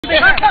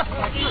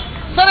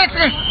Sir एक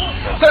second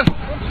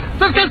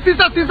sir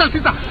सीधा सीधा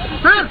सीधा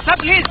सर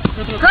प्लीज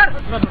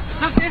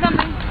सर सीधा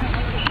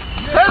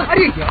सर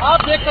आप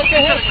देख सकते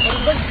हैं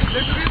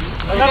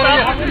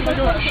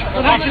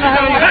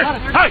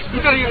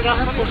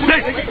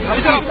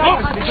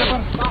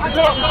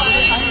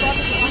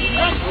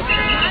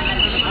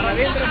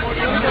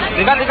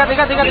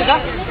दिखा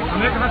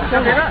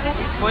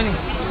कोई नहीं।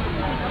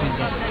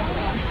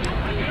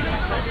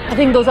 I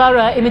think those are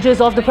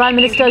images of the Prime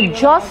Minister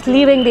just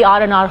leaving the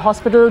R&R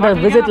hospital. The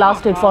visit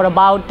lasted for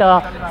about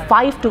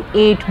 5 to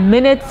 8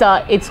 minutes.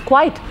 It's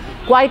quite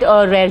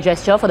a rare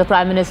gesture for the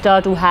Prime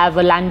Minister to have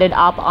landed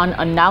up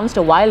unannounced.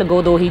 A while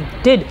ago, though, he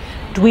did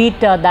tweet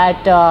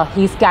that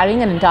he's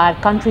carrying an entire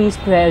country's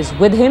prayers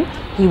with him.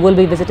 He will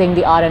be visiting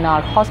the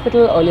R&R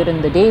hospital. Earlier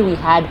in the day, we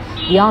had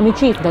the Army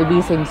Chief,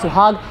 Dalbir Singh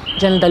Suhag,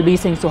 General Dalbir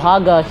Singh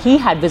Suhag. He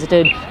had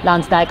visited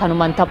Lance Naik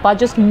Hanumanthappa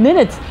just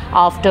minutes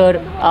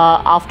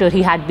after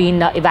he had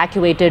been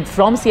evacuated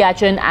from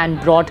Siachen and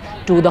brought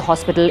to the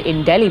hospital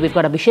in Delhi. We've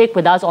got Abhishek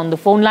with us on the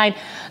phone line.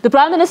 The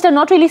Prime Minister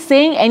not really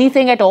saying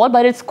anything at all,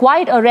 but it's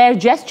quite a rare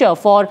gesture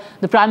for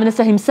the Prime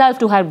Minister himself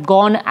to have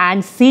gone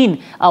and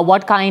seen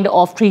what kind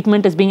of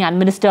treatment is being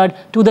administered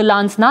to the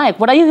Lance Naik.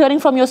 What are you hearing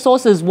from your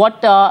sources?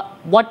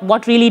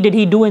 What really did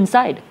he do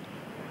inside?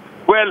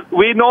 Well,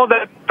 we know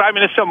that Prime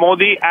Minister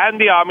Modi and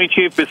the Army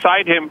Chief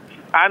beside him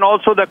and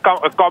also the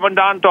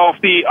Commandant of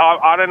the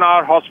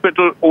R&R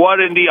hospital were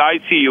in the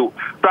ICU.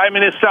 Prime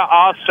Minister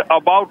asked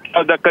about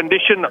the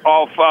condition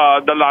of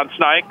the Lance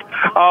Naik.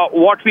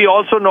 What we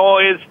also know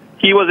is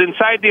he was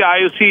inside the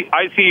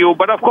ICU,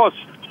 but of course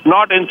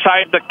not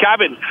inside the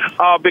cabin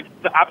because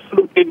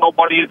absolutely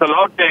nobody is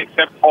allowed there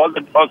except all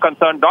the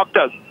concerned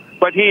doctors.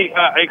 But he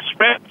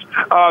expressed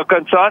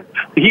concern.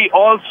 He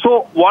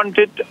also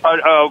wanted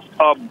a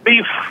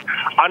brief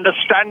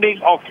understanding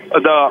of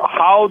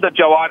how the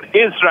Jawan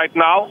is right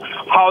now,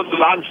 how the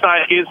Lance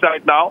Naik is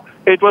right now.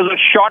 It was a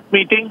short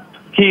meeting.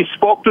 He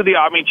spoke to the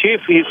Army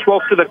Chief, he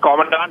spoke to the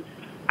Commandant,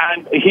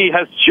 and he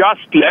has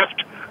just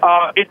left.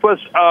 It was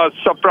a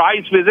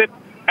surprise visit,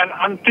 an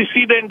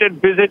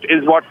unprecedented visit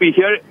is what we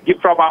hear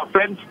from our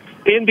friends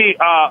in the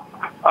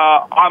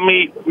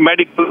Army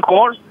Medical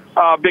Corps.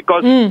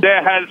 Because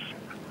there has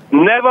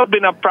never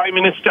been a Prime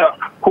Minister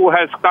who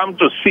has come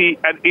to see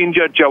an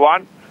injured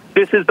Jawan.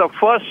 This is the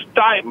first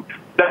time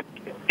that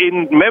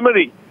in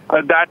memory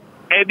that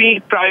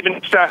any Prime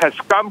Minister has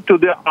come to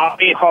the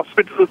Army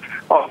Hospital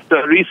of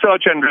the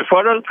Research and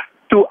Referral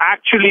to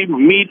actually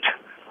meet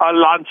a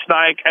Lance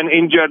Naik, an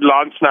injured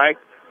Lance Naik.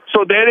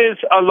 So there is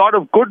a lot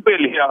of goodwill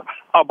here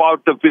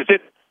about the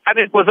visit, and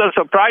it was a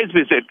surprise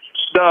visit.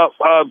 The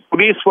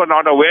police were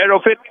not aware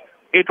of it.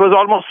 It was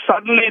almost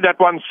suddenly that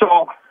one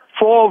saw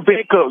 4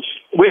 vehicles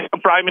with the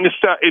Prime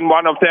Minister in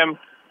one of them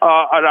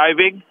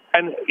arriving.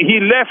 And he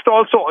left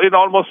also in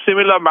almost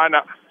similar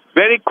manner.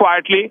 Very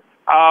quietly,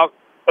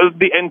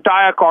 the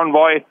entire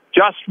convoy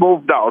just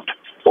moved out.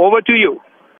 Over to you.